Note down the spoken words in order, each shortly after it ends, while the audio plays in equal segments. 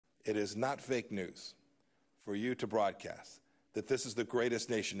It is not fake news for you to broadcast that this is the greatest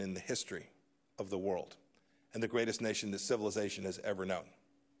nation in the history of the world and the greatest nation that civilization has ever known.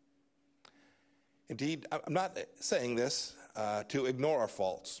 Indeed, I'm not saying this to ignore our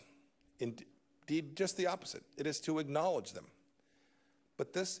faults. Indeed, just the opposite. It is to acknowledge them.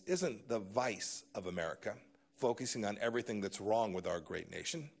 But this isn't the vice of America, focusing on everything that's wrong with our great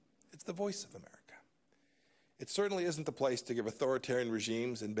nation. It's the voice of America. It certainly isn't the place to give authoritarian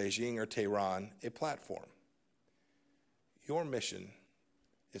regimes in Beijing or Tehran a platform. Your mission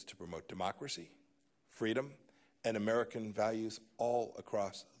is to promote democracy, freedom, and American values all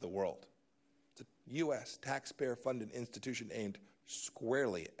across the world. It's a U.S. taxpayer-funded institution aimed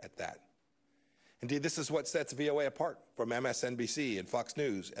squarely at that. Indeed, this is what sets VOA apart from MSNBC and Fox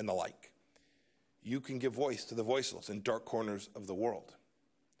News and the like. You can give voice to the voiceless in dark corners of the world.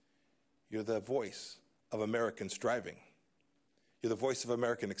 You're the voice of American striving. You're the voice of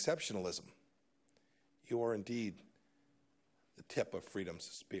American exceptionalism. You are indeed the tip of freedom's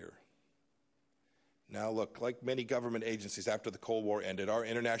spear. Now look, like many government agencies after the Cold War ended, our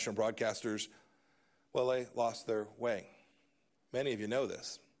international broadcasters, well, they lost their way. Many of you know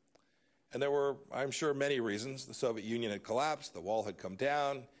this. And there were, I'm sure, many reasons. The Soviet Union had collapsed, the wall had come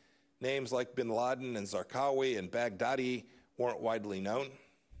down, names like bin Laden and Zarqawi and Baghdadi weren't widely known.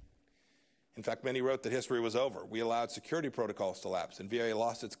 In fact, many wrote that history was over. We allowed security protocols to lapse, and VOA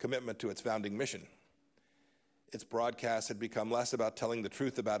lost its commitment to its founding mission. Its broadcasts had become less about telling the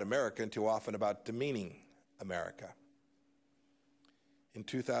truth about America and too often about demeaning America. In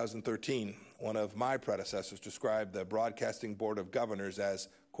 2013, one of my predecessors described the Broadcasting Board of Governors as,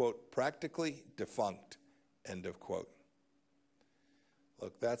 quote, practically defunct, end of quote.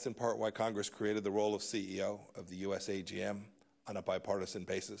 Look, that's in part why Congress created the role of CEO of the US AGM on a bipartisan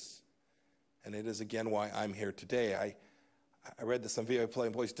basis. And it is again why I'm here today. I read that some VOA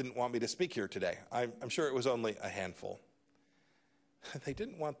employees didn't want me to speak here today. I'm sure it was only a handful. They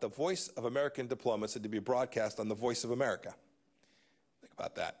didn't want the voice of American diplomacy to be broadcast on the Voice of America. Think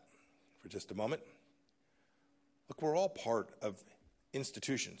about that for just a moment. Look, we're all part of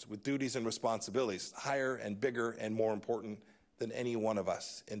institutions with duties and responsibilities higher and bigger and more important than any one of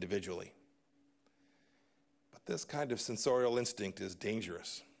us individually. But this kind of censorial instinct is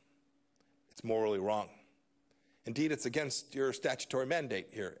dangerous. It's morally wrong. Indeed, it's against your statutory mandate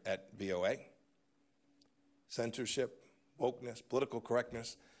here at VOA. Censorship, wokeness, political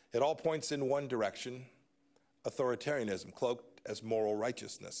correctness, it all points in one direction: authoritarianism cloaked as moral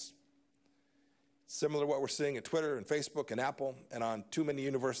righteousness. Similar to what we're seeing at Twitter and Facebook and Apple and on too many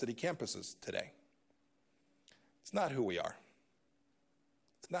university campuses today. It's not who we are.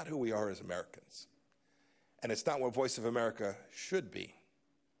 It's not who we are as Americans. And it's not what Voice of America should be.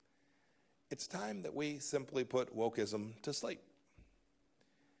 It's time that we simply put wokism to sleep.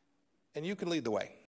 And you can lead the way.